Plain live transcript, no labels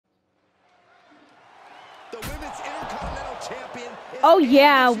Oh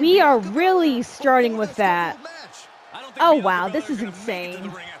yeah, we are really starting with that. Oh wow, this is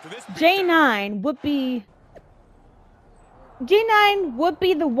insane. J9 would be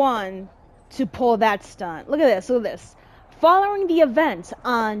the one to pull that stunt. Look at this, look at this. Following the event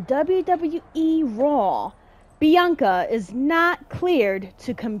on WWE Raw, Bianca is not cleared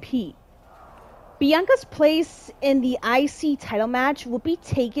to compete. Bianca's place in the IC title match will be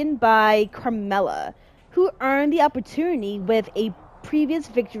taken by Carmella, who earned the opportunity with a previous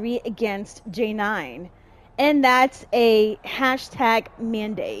victory against J9. And that's a hashtag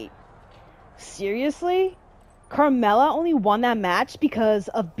mandate. Seriously? Carmella only won that match because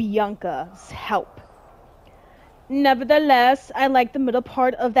of Bianca's help. Nevertheless, I like the middle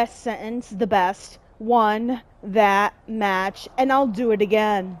part of that sentence the best. Won that match, and I'll do it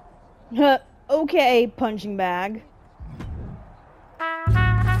again. Okay, punching bag.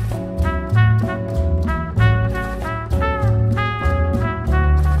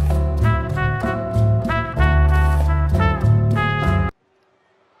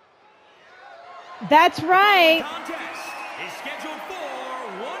 That's right. The contest is scheduled for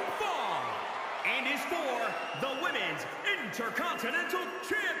one fall and is for the Women's Intercontinental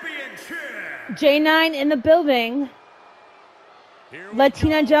Championship. J9 in the building.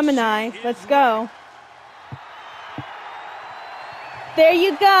 Latina Gemini, let's go. There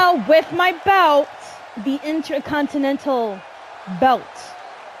you go, with my belt, the Intercontinental belt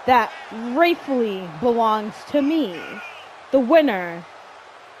that rightfully belongs to me, the winner,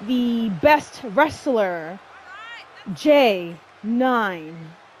 the best wrestler, J9.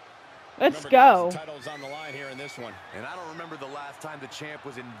 Let's go. Title's on the line here in this one. And I don't remember the last time the champ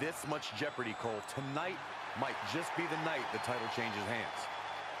was in this much jeopardy, Cole. Tonight might just be the night the title changes hands.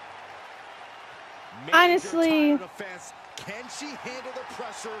 Honestly, can she handle the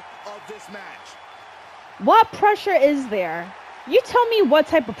pressure of this match? what pressure is there? You tell me what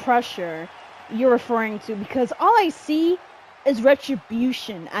type of pressure you're referring to, because all I see is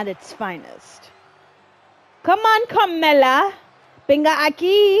retribution at its finest. Come on, Carmella. Venga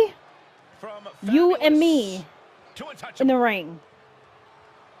aquí. You and me in the ring.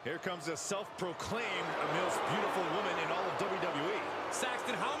 Here comes a self-proclaimed most beautiful woman in all of WWE.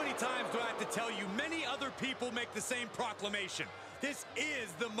 Saxton, how many times do I have to tell you many other people make the same proclamation? This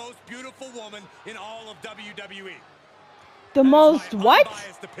is the most beautiful woman in all of WWE. The most what?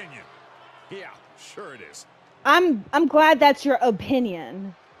 Unbiased opinion. Yeah, sure it is. I'm glad that's your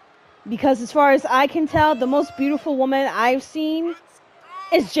opinion, because as far as I can tell, the most beautiful woman I've seen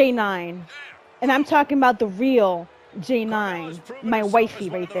is J9, and I'm talking about the real J9, my wifey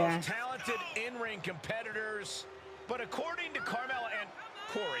right there. Talented in-ring competitors, but according to Carmella and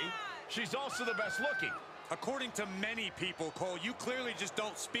Corey, she's also the best looking. According to many people, Cole, you clearly just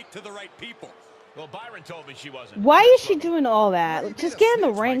don't speak to the right people. Well, Byron told me she wasn't. Why is she doing all that? Just get in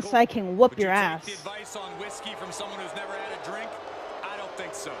the ring so I can whoop your ass. Would you take the advice on whiskey from someone who's never had a drink? I don't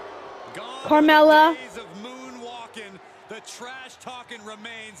think so. Gone Carmella. are the days of moonwalking. The trash talking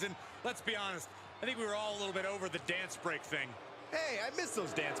remains, and let's be honest, I think we were all a little bit over the dance break thing. Hey, I miss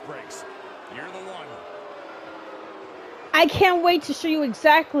those dance breaks. You're the one. I can't wait to show you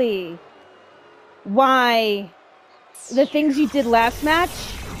exactly why the things you did last match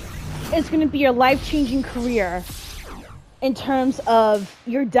is going to be your life-changing career in terms of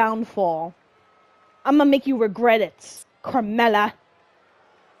your downfall. I'm going to make you regret it, Carmella.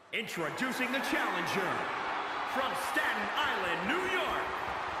 Introducing the challenger from Staten Island, New York,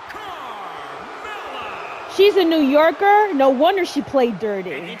 Carmella. She's a New Yorker. No wonder she played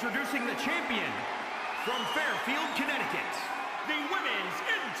dirty. And introducing the champion from Fairfield, Connecticut, the Women's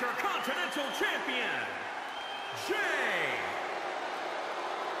Intercontinental Champion, Jay.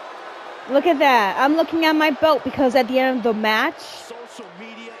 Look at that. I'm looking at my belt because at the end of the match, Social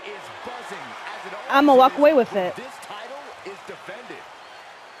media is buzzing as it I'm going to walk away with it. This title is defended.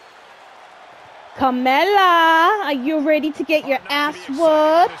 Carmella, are you ready to get your ass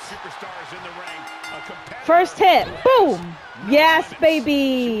whooped? First hit. Boom. Yes,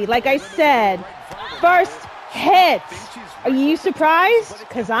 baby. Like I said, first hit. Are you surprised?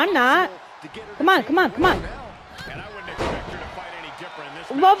 Because I'm not. Come on, come on, come on.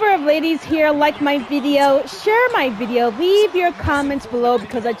 Lover of ladies here, like my video, share my video, leave your comments below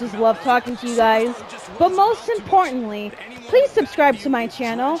because I just love talking to you guys. But most importantly, please subscribe to my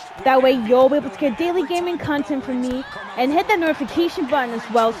channel. That way you'll be able to get daily gaming content from me, and hit that notification button as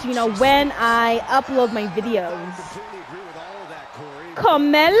well so you know when I upload my videos.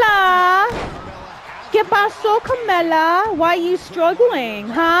 Carmella! ¿Qué pasó, Carmella? Why are you struggling,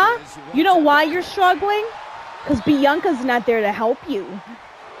 huh? You know why you're struggling? Because Bianca's not there to help you.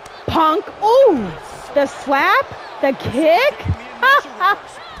 Punk. Ooh, the slap? The kick?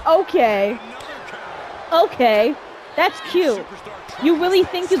 Okay. Okay. That's cute. You really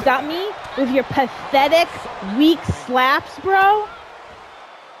think you got me with your pathetic, weak slaps, bro?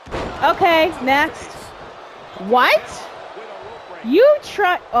 Okay, next. What? You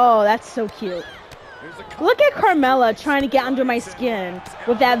try. Oh, that's so cute. Look at Carmella trying to get under my skin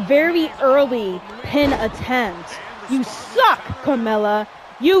with that very early pin attempt. You suck, Carmella.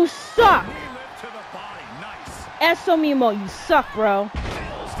 You suck. Eso mismo, you suck, bro.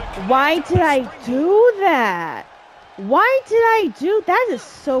 Why did I do that? Why did I do that? Is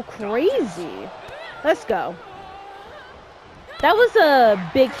so crazy. Let's go. That was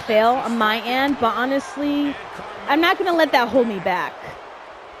a big fail on my end, but honestly, I'm not gonna let that hold me back.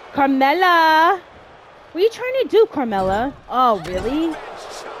 Carmella, what are you trying to do, Carmella? Oh, really?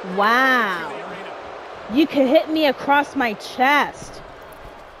 Wow. You could hit me across my chest.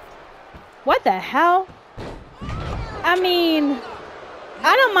 What the hell? I mean,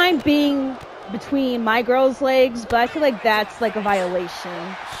 I don't mind being between my girl's legs, but I feel like that's like a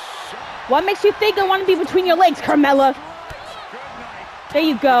violation. What makes you think I want to be between your legs, Carmella? There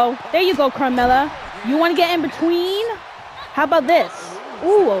you go. There you go, Carmella. You want to get in between? How about this?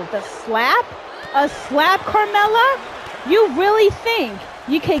 Ooh, the slap? A slap, Carmella? You really think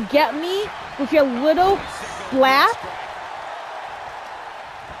you could get me with your little slap?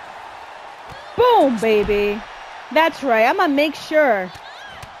 Boom, baby. That's right. I'm gonna make sure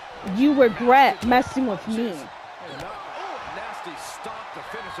you regret messing with me.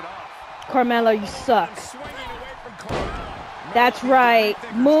 Carmella, you suck. That's right.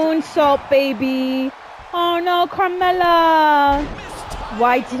 Moonsault, baby. Oh no, Carmella.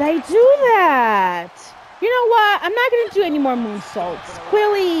 Why did I do that? You know what? I'm not gonna do any more moonsaults.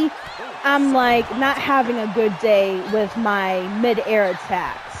 Clearly, I'm like not having a good day with my mid-air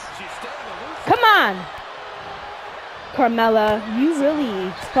attacks. Come on. Carmella, you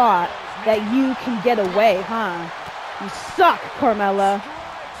really thought that you can get away, huh? You suck, Carmella.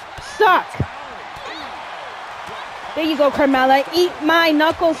 Suck. There you go, Carmella. Eat my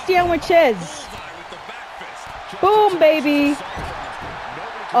knuckle sandwiches. Boom, baby.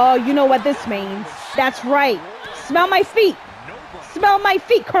 Oh, you know what this means. That's right. Smell my feet. Smell my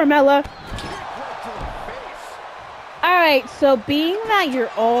feet, Carmella. Alright, so being that you're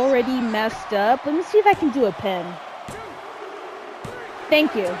already messed up, let me see if I can do a pin.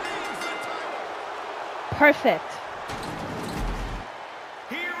 Thank you. Perfect.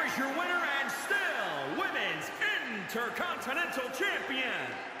 Here is your winner and still Women's Intercontinental Champion,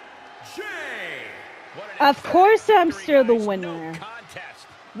 Jay. Of course I'm still the winner.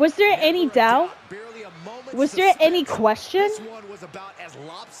 Was there any doubt? Was there any question? This one was about as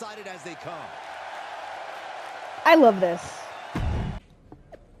lopsided as they come. I love this.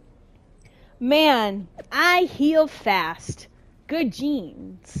 Man, I heal fast. Good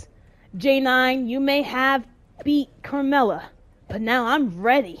genes. J9, you may have beat Carmella, but now I'm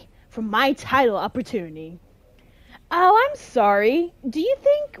ready for my title opportunity. Oh, I'm sorry. Do you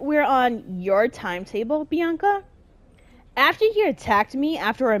think we're on your timetable, Bianca? After you attacked me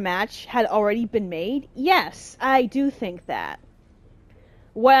after a match had already been made, yes, I do think that.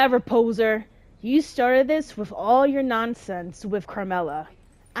 Whatever, poser. You started this with all your nonsense with Carmella.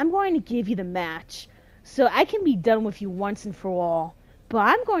 I'm going to give you the match, so I can be done with you once and for all. But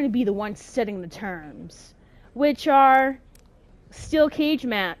I'm going to be the one setting the terms, which are steel cage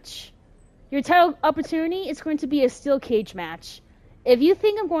match. Your title opportunity is going to be a steel cage match. If you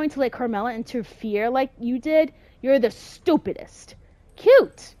think I'm going to let Carmella interfere like you did, you're the stupidest.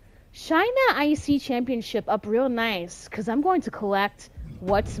 Cute. Shine that IC championship up real nice, because I'm going to collect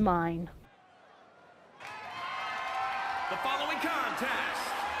what's mine. The following contest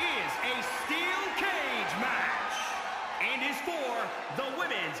is a steel cage match and is for the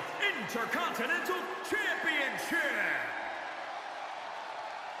Women's Intercontinental Championship.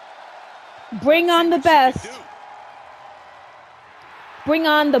 Bring on the best. Bring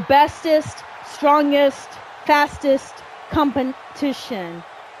on the bestest, strongest, fastest competition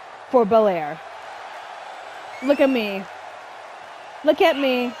for Belair. Look at me. Look at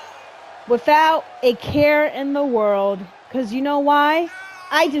me. Without a care in the world. Because you know why?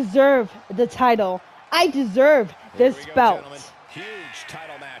 I deserve the title. I deserve this belt. Huge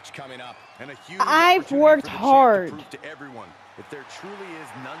title match coming up. And a huge I've worked hard. to prove to everyone that there truly is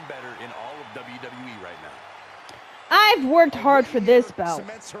none better in all of WWE right now. I've worked hard for this belt.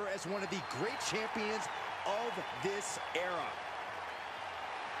 Cements her as one of the great champions of this era.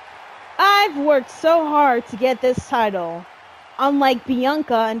 I've worked so hard to get this title. Unlike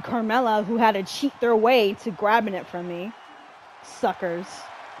Bianca and Carmella, who had to cheat their way to grabbing it from me. Suckers.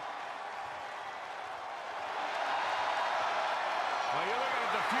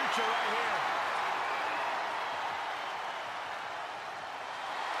 future right here.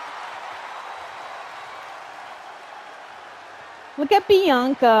 Look at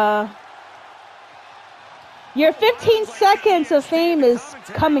Bianca. Your 15 seconds of fame is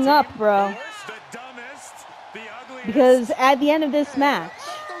coming up, bro. Because at the end of this match,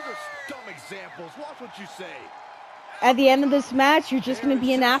 at the end of this match, you're just going to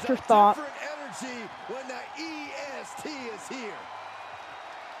be an afterthought.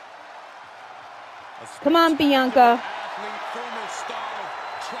 Come on, Bianca. Former star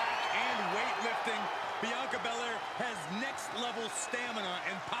of track and weightlifting, Bianca Belair has next-level stamina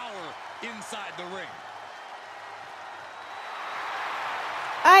and power inside the ring.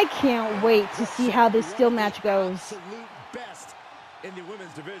 I can't wait to see how this steel match goes. Absolute best in the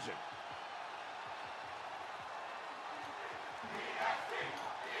women's division.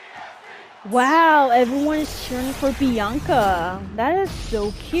 Wow, everyone's cheering for Bianca. That is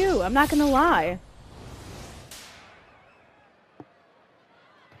so cute. I'm not gonna lie.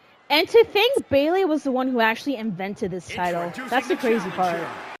 And to think Bayley was the one who actually invented this title. That's the crazy part.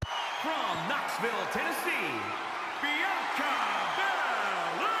 From Knoxville, Tennessee, Bianca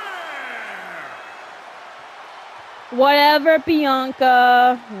Belair. Whatever,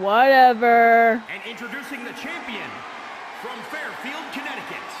 Bianca. Whatever. And introducing the champion from Fairfield,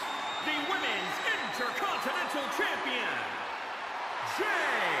 Connecticut, the Women's Intercontinental Champion, Jay.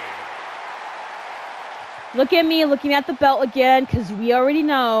 Look at me looking at the belt again, because we already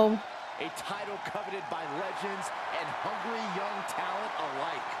know. A title coveted by legends and hungry young talent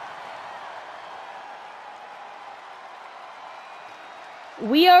alike.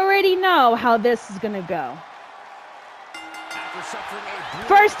 We already know how this is going to go.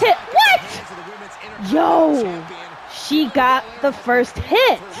 First hit. What? Yo. She got the first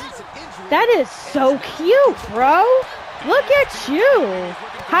hit. That is so cute, bro. Look at you.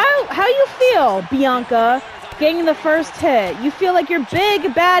 How you feel, Bianca, getting the first hit? You feel like you're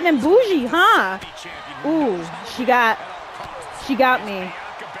big, bad, and bougie, huh? Ooh, she got me.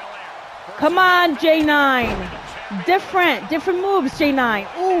 Come on, J9. Different moves, J9.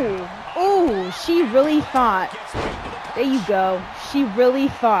 Ooh, she really thought. There you go. She really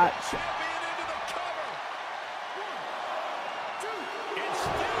thought.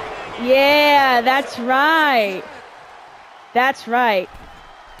 Yeah, that's right. That's right.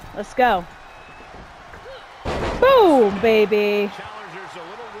 Let's go. Boom, baby.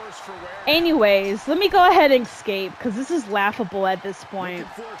 Anyways, let me go ahead and escape, because this is laughable at this point.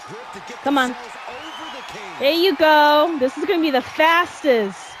 Come on. There you go. This is going to be the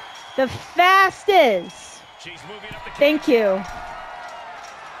fastest. The fastest. Thank you.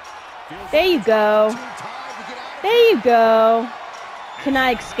 There you go. There you go. Can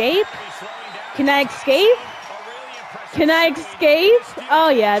I escape? Can I escape? Can I escape? Oh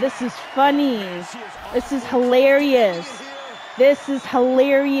yeah, this is funny. This is hilarious. This is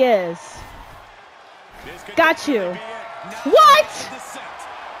hilarious. Got you. What?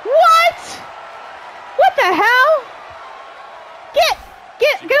 What? What the hell?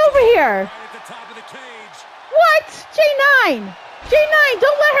 Get over here. What? J9. J9,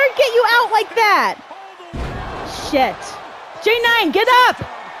 don't let her get you out like that. Shit. J9, get up.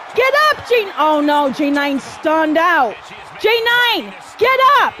 Get up, J9. Oh no, J9 stunned out. J9, get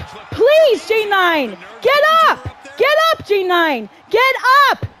up. Please, J9. Get up. Get up, J9. Get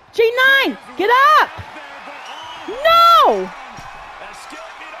up. J9, get up. No.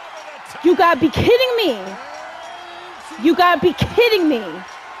 You gotta be kidding me. You gotta be kidding me.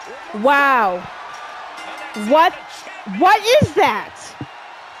 Wow. What is that?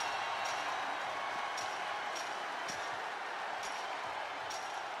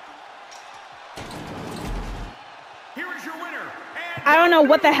 I don't know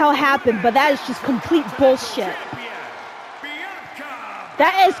what the hell happened, but that is just complete bullshit.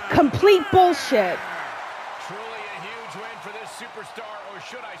 That is complete bullshit. Truly a huge win for this superstar, or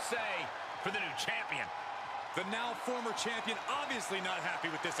should I say, for the new champion. The now former champion obviously not happy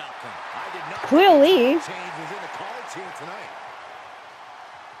with this outcome. I did not Clearly. change was in the cards here tonight.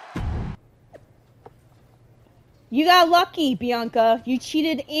 You got lucky, Bianca. You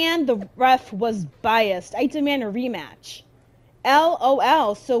cheated and the ref was biased. I demand a rematch.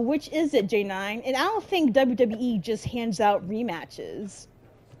 LOL. So which is it, J9? And I don't think WWE just hands out rematches.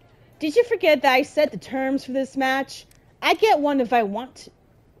 Did you forget that I set the terms for this match? I get one if I want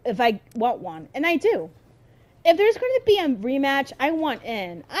one, and I do. If there's going to be a rematch, I want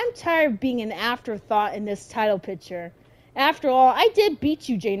in. I'm tired of being an afterthought in this title picture. After all, I did beat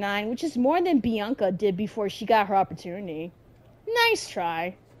you, J9, which is more than Bianca did before she got her opportunity. Nice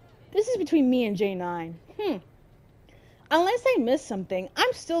try. This is between me and J9. Unless I missed something,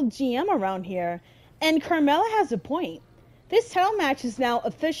 I'm still GM around here. And Carmella has a point. This title match is now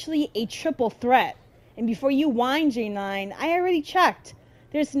officially a triple threat. And before you whine, J9, I already checked.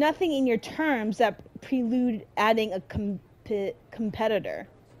 There's nothing in your terms that prelude adding a competitor.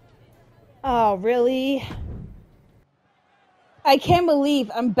 Oh, really? I can't believe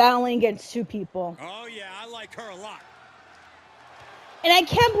I'm battling against two people. Oh, yeah, I like her a lot. And I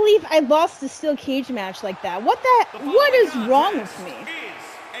can't believe I lost the steel cage match like that. What is wrong with me? Is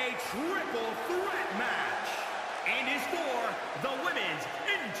a triple threat match and is for the Women's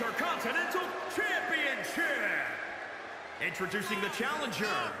Intercontinental Championship. Introducing the challenger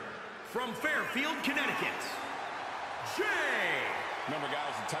from Fairfield, Connecticut, Jay. Remember,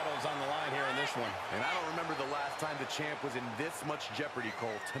 guys, the title is on the line here in this one. And I don't remember the last time the champ was in this much jeopardy, Cole.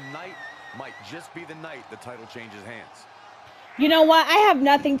 Tonight might just be the night the title changes hands. You know what? I have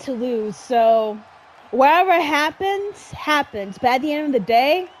nothing to lose, so whatever happens, happens. But at the end of the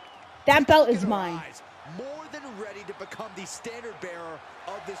day, that belt is mine. More than ready to become the standard bearer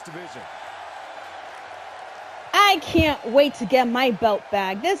of this division. I can't wait to get my belt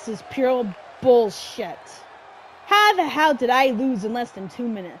back. This is pure bullshit. How the hell did I lose in less than 2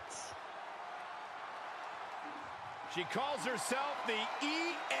 minutes? She calls herself the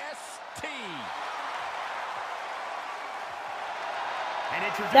EST.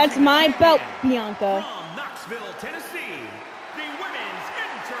 That's my belt, Bianca. From Knoxville, Tennessee, the Women's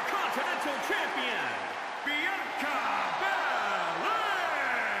Intercontinental Champion, Bianca Belair.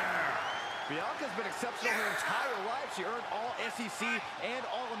 Bianca's been exceptional her entire life. She earned all SEC and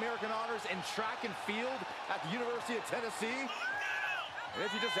All-American honors in track and field at the University of Tennessee. And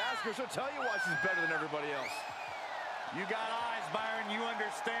if you just ask her, she'll tell you why she's better than everybody else. You got eyes, Byron. You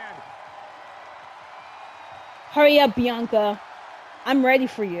understand. Hurry up, Bianca. I'm ready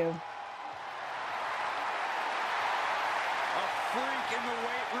for you. A freak in the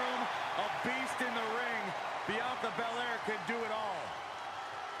weight room, a beast in the ring. Bianca Belair could do it all.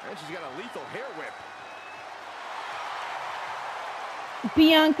 And she's got a lethal hair whip.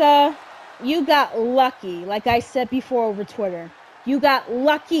 Bianca, you got lucky, like I said before over Twitter. You got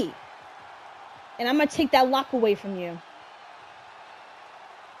lucky. And I'm going to take that luck away from you.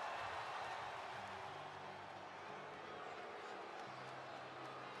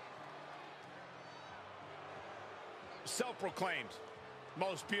 Self-proclaimed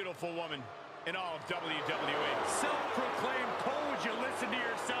most beautiful woman in all of WWE. Self-proclaimed. Cole, would you listen to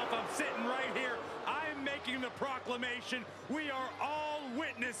yourself? I'm sitting right here. I'm making the proclamation. We are all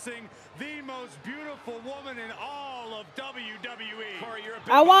witnessing the most beautiful woman in all of WWE. Corey,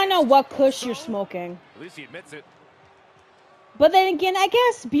 I want to know what kush you're smoking. At least he admits it. But then again, I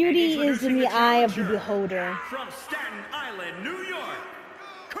guess beauty is in the eye of the beholder. From Staten Island, New York,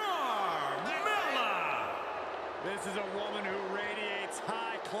 Carmella. This is a woman who radiates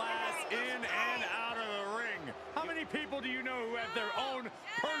high class in and out of the ring. How many people do you know who have their own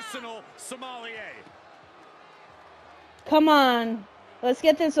personal sommelier? Come on. Let's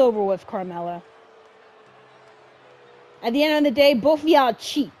get this over with, Carmella. At the end of the day, both of y'all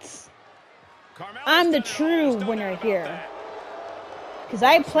cheats. I'm the true winner here. Because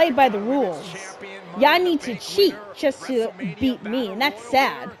I play by the rules. Y'all need to cheat just to beat me, and that's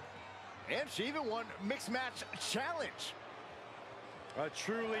sad. And she even won Mixed Match Challenge. A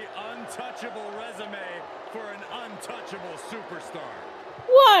truly untouchable resume for an untouchable superstar.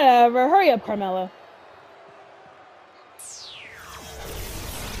 Whatever. Hurry up, Carmella.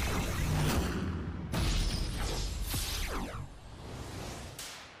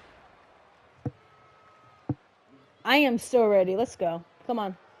 I am so ready. Let's go. Come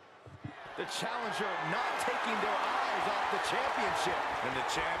on. The challenger not taking their eyes off the championship. And the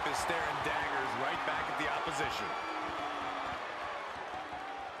champ is staring daggers right back at the opposition.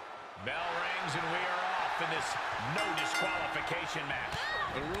 Bell rings and we are off in this no disqualification match.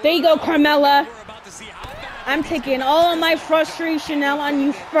 There you go, Carmella. I'm taking all of my frustration out on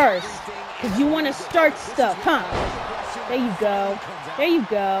you first. Because you want to start stuff, huh? There you go. There you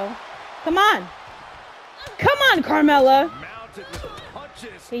go. Come on. Come on, Carmella.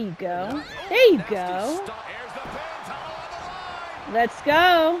 There you go. There you go. Let's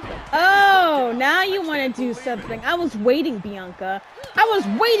go. Oh, now you want to do something. I was waiting, Bianca. I was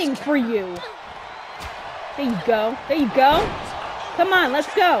waiting for you. There you go. There you go. Come on,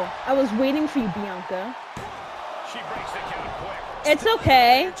 let's go. I was waiting for you, Bianca. It's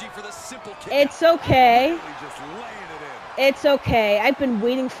okay. It's okay. It's okay. I've been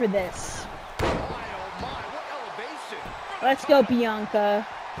waiting for this. Let's go, Bianca.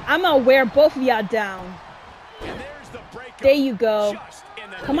 I'm gonna wear both of y'all down. There you go.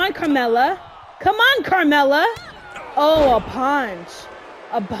 Come on, Carmella. Come on, Carmella. Oh, a punch.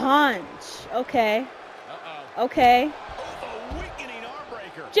 A punch. Okay. Okay.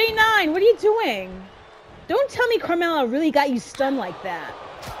 J9, what are you doing? Don't tell me Carmella really got you stunned like that.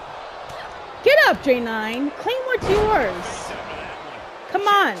 Get up, J9. Claymore's yours. Come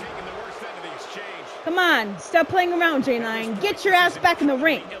on. Come on. Stop playing around, J9. Get your ass back in the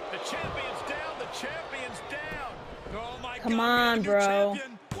ring. Come on, bro.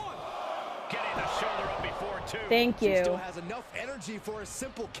 Thank you.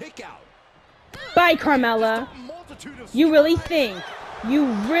 Bye, Carmella. You really think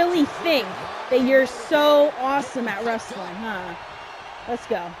that you're so awesome at wrestling, huh? Let's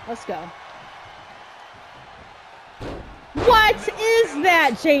go. Let's go. What is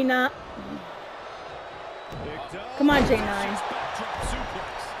that, J9? Come on, J9.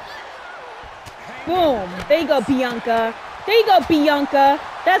 Boom. There you go, Bianca. There you go, Bianca.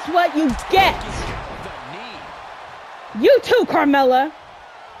 That's what you get. You too, Carmella.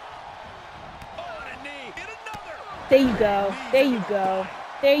 There you go. There you go.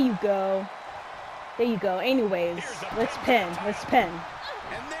 There you go. There you go. Anyways, let's pin. Let's pin.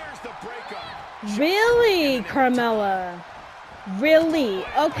 Really, Carmella? Really?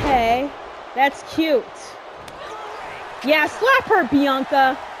 Okay. That's cute. Yeah, slap her,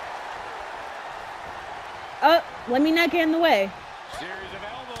 Bianca. Oh, let me not get in the way.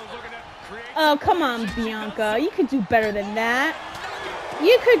 Oh, come on, Bianca. You could do better than that.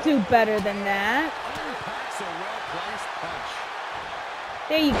 You could do better than that.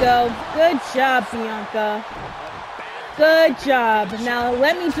 There you go. Good job, Bianca. Good job. Now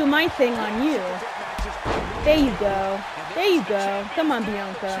let me do my thing on you. There you go. There you go. Come on,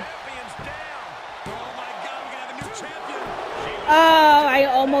 Bianca. Oh, I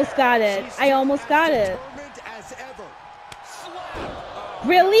almost got it. I almost got it.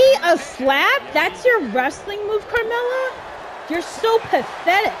 Really? A slap? That's your wrestling move, Carmella? You're so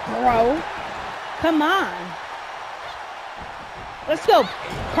pathetic, bro. Come on. Let's go,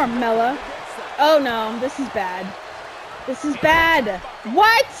 Carmella. Oh, no. This is bad. This is bad.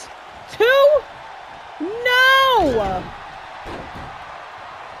 What? 2? No!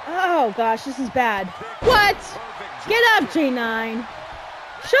 Oh, gosh. This is bad. What? Get up, J9.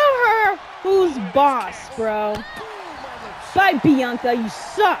 Show her who's boss, bro. Bye, Bianca. You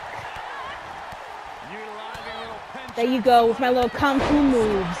suck. There you go with my little kung fu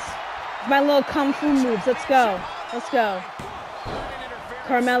moves. With my little kung fu moves. Let's go. Let's go.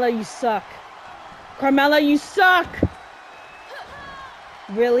 Carmella, you suck. Carmella, you suck.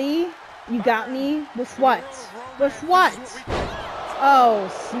 Really? You got me? With what? With what? Oh,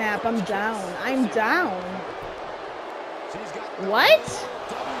 snap. I'm down. I'm down. What?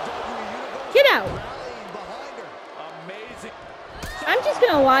 Get out. I'm just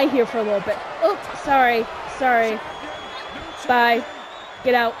gonna lie here for a little bit. Oh, sorry. Sorry. Bye.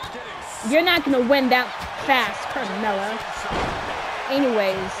 Get out. You're not gonna win that fast, Carmella.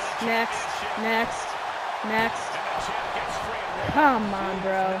 Anyways, next. Come on,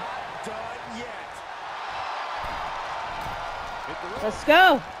 bro. Let's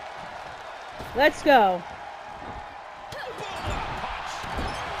go. Let's go.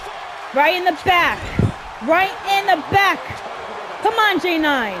 Right in the back. Right in the back. Come on,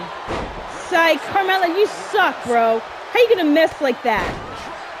 J9. Psych. Carmella, you suck, bro. How you gonna miss like that?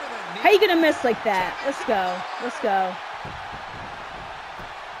 How you gonna miss like that? Let's go. Let's go.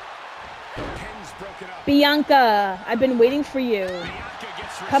 Bianca, I've been waiting for you.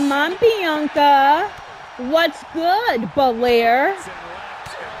 Come on, Bianca. What's good, Belair?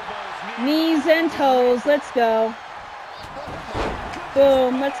 Knees and toes. Let's go.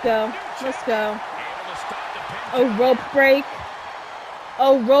 Boom. Let's go. Let's go. A rope break.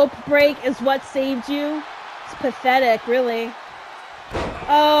 A rope break is what saved you. It's pathetic, really.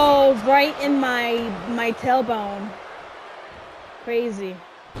 Oh, right in my tailbone. Crazy.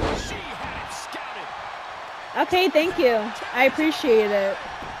 Okay, thank you. I appreciate it.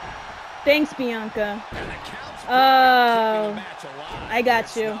 Thanks, Bianca. Oh, I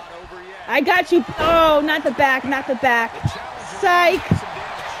got you. I got you. Oh, not the back, not the back. Psych.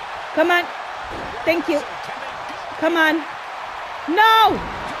 Come on. Thank you. Come on. No!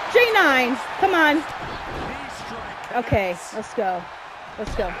 J9. Come on. Okay, let's go.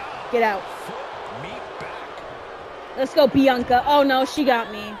 Let's go. Get out. Let's go, Bianca. Oh, no, she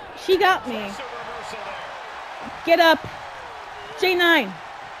got me. She got me. Get up. J9.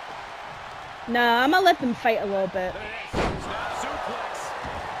 No, I'm going to let them fight a little bit.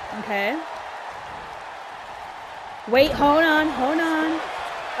 Okay. Wait, hold on, hold on.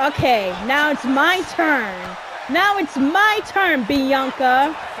 Okay, now it's my turn. Now it's my turn,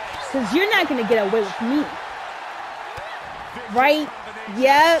 Bianca. Because you're not going to get away with me. Right?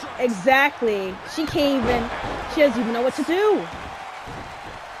 Yep, exactly. She can't even, she doesn't even know what to do.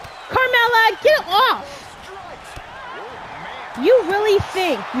 Carmella, get off! You really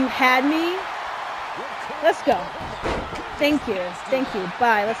think you had me? Let's go. Thank you. Thank you.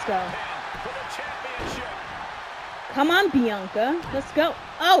 Bye. Let's go. Come on, Bianca. Let's go.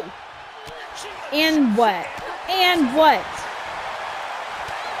 Oh! And what? And what?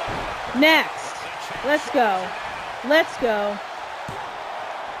 Next. Let's go. Let's go.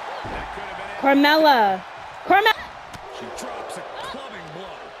 Carmella. Carmella.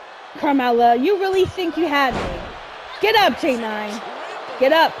 Carmella, you really think you had me? Get up, J9.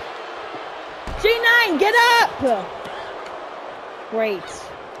 Get up. J9, get up! Great.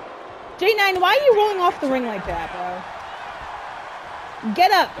 J9, why are you rolling off the ring like that, bro?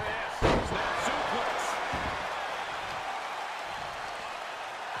 Get up.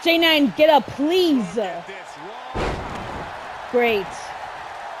 J9, get up, please. Great.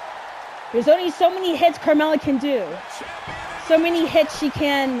 There's only so many hits Carmella can do. So many hits she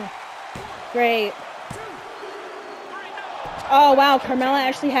can. Great. Oh, wow. Carmella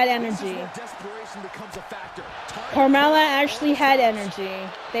actually had energy. Carmella actually had energy.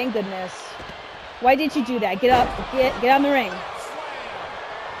 Thank goodness. Why did you do that? Get up. Get on the ring.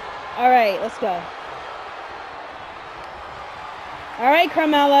 All right. Let's go. All right,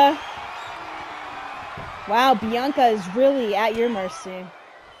 Carmella. Wow, Bianca is really at your mercy.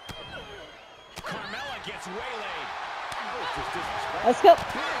 Let's go.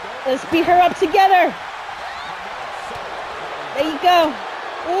 Let's beat her up together. There you go.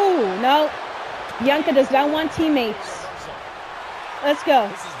 Ooh, no. Bianca does not want teammates. Let's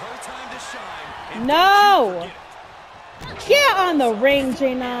go. No. Get on the ring,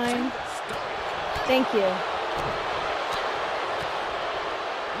 J9. Thank you.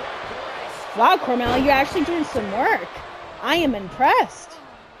 Wow, Carmella, you're actually doing some work. I am impressed.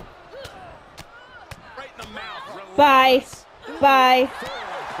 Bye. Bye.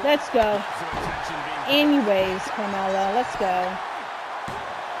 Let's go. Anyways, Carmella, let's go.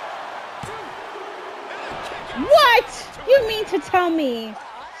 What? You mean to tell me?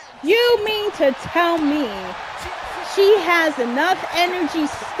 You mean to tell me she has enough energy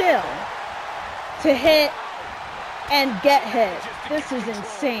still to hit and get hit? This is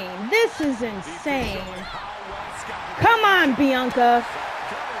insane. This is insane. Come on, Bianca.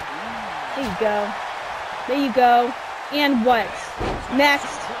 There you go. There you go. And what?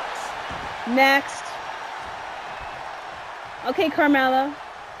 Next. Next. Okay, Carmella.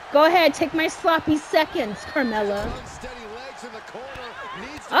 Go ahead. Take my sloppy seconds, Carmella.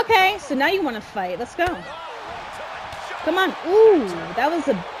 Okay, so now you want to fight. Let's go. Come on. Ooh, that was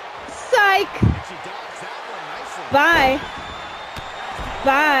a psych. Bye.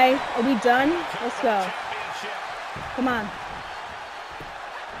 Bye. Are we done? Let's go. Come on.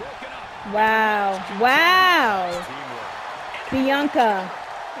 Wow. Wow. Bianca.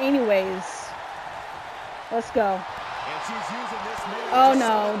 Anyways. Let's go. Oh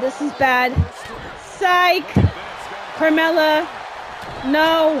no, this is bad. Psych. Carmella.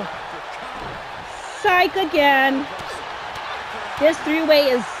 No. Psych again. This three-way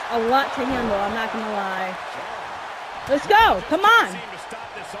is a lot to handle, I'm not gonna lie. Let's go. Come on.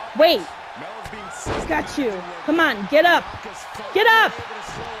 Wait. Got you. Come on. Get up. Get up.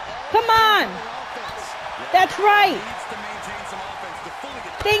 Come on. That's right.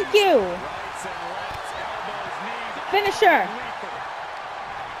 Thank you. Finisher.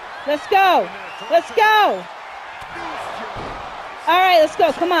 Let's go. Let's go. All right, let's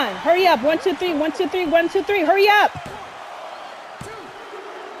go. Come on. Hurry up. 1, 2, 3. 1, 2, 3. 1, 2, 3. Hurry up.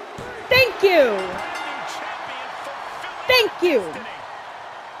 Thank you. Thank you.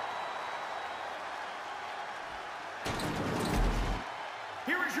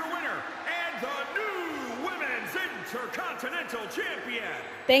 Here is your winner and the new Women's Intercontinental Champion.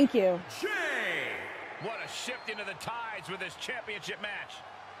 Thank you. Jay. What a shift into the tides with this championship match.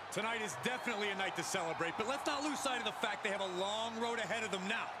 Tonight is definitely a night to celebrate, but let's not lose sight of the fact they have a long road ahead of them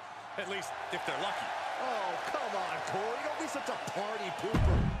now. At least if they're lucky. Oh, come on, Corey. Don't be such a party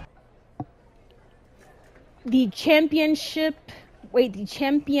pooper. The championship. Wait, the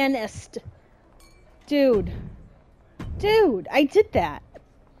championist. Dude. Dude, I did that.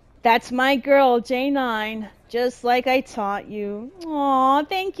 That's my girl, J9. Just like I taught you. Aw,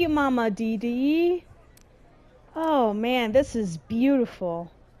 thank you, Mama Dee. Oh, man, this is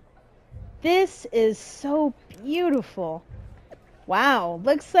beautiful. This is so beautiful. Wow,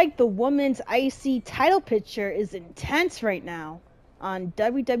 looks like the women's IC title picture is intense right now on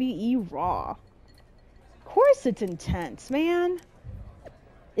WWE Raw. Of course it's intense, man.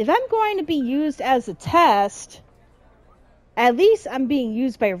 If I'm going to be used as a test, At least I'm being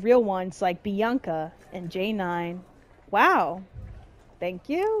used by real ones like Bianca and J9. Wow. Thank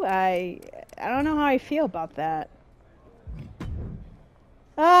you. I don't know how I feel about that.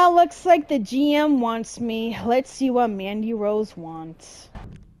 Looks like the GM wants me. Let's see what Mandy Rose wants.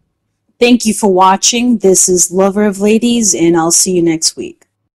 Thank you for watching. This is Lover of Ladies, and I'll see you next week.